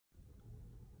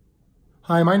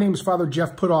Hi, my name is Father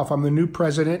Jeff Putoff. I'm the new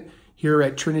president here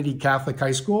at Trinity Catholic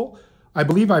High School. I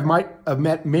believe I might have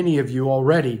met many of you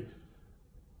already.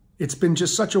 It's been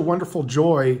just such a wonderful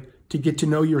joy to get to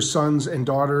know your sons and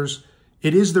daughters.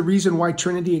 It is the reason why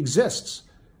Trinity exists,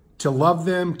 to love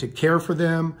them, to care for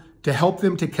them, to help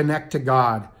them to connect to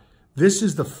God. This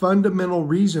is the fundamental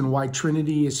reason why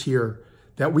Trinity is here,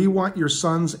 that we want your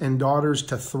sons and daughters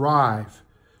to thrive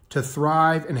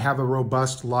and have a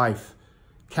robust life.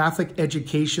 Catholic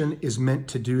education is meant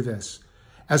to do this.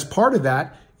 As part of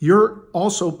that, you're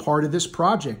also part of this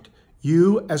project,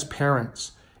 you as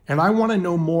parents. And I want to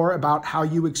know more about how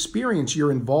you experience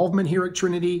your involvement here at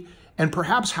Trinity and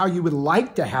perhaps how you would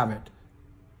like to have it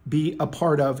be a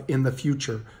part of in the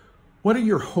future. What are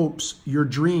your hopes, your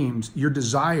dreams, your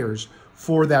desires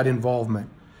for that involvement?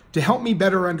 To help me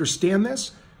better understand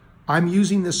this, I'm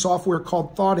using this software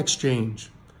called ThoughtExchange.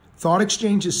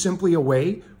 ThoughtExchange is simply a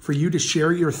way for you to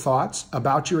share your thoughts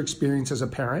about your experience as a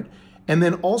parent, and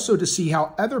then also to see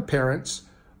how other parents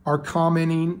are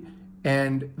commenting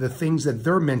and the things that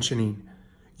they're mentioning.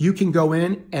 You can go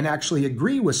in and actually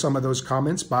agree with some of those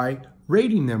comments by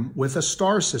rating them with a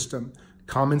star system.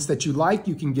 Comments that you like,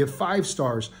 you can give 5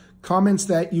 stars. Comments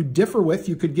that you differ with,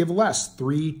 you could give less,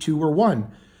 3, 2, or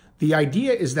 1. The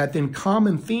idea is that then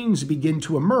common themes begin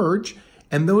to emerge,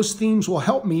 and those themes will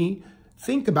help me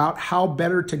think about how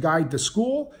better to guide the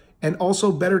school and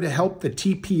also better to help the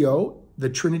TPO, the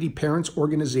Trinity Parents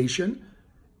organization,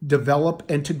 develop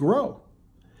and to grow.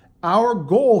 Our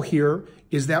goal here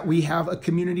is that we have a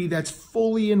community that's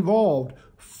fully involved,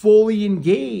 fully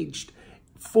engaged,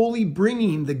 fully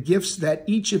bringing the gifts that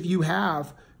each of you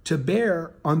have to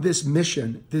bear on this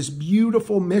mission, this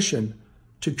beautiful mission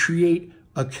to create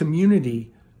a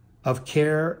community of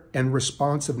care and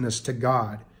responsiveness to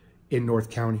God in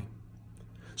North County.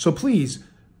 So please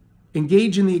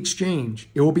engage in the exchange.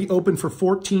 It will be open for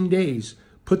 14 days.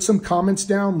 Put some comments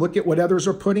down, look at what others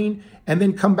are putting, and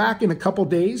then come back in a couple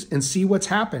days and see what's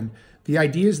happened. The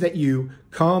idea is that you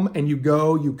come and you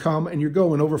go, you come and you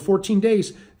go, and over 14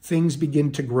 days, things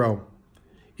begin to grow.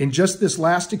 In just this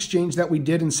last exchange that we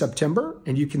did in September,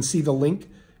 and you can see the link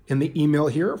in the email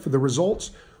here for the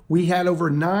results, we had over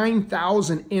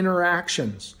 9,000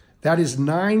 interactions. That is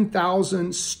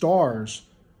 9,000 stars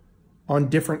on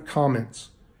different comments.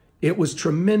 It was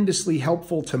tremendously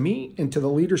helpful to me and to the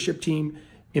leadership team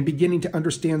in beginning to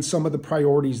understand some of the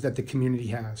priorities that the community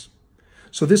has.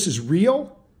 So this is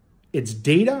real, it's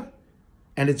data,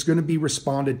 and it's going to be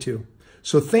responded to.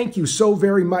 So thank you so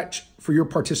very much for your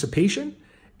participation,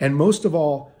 and most of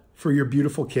all, for your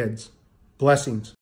beautiful kids. Blessings.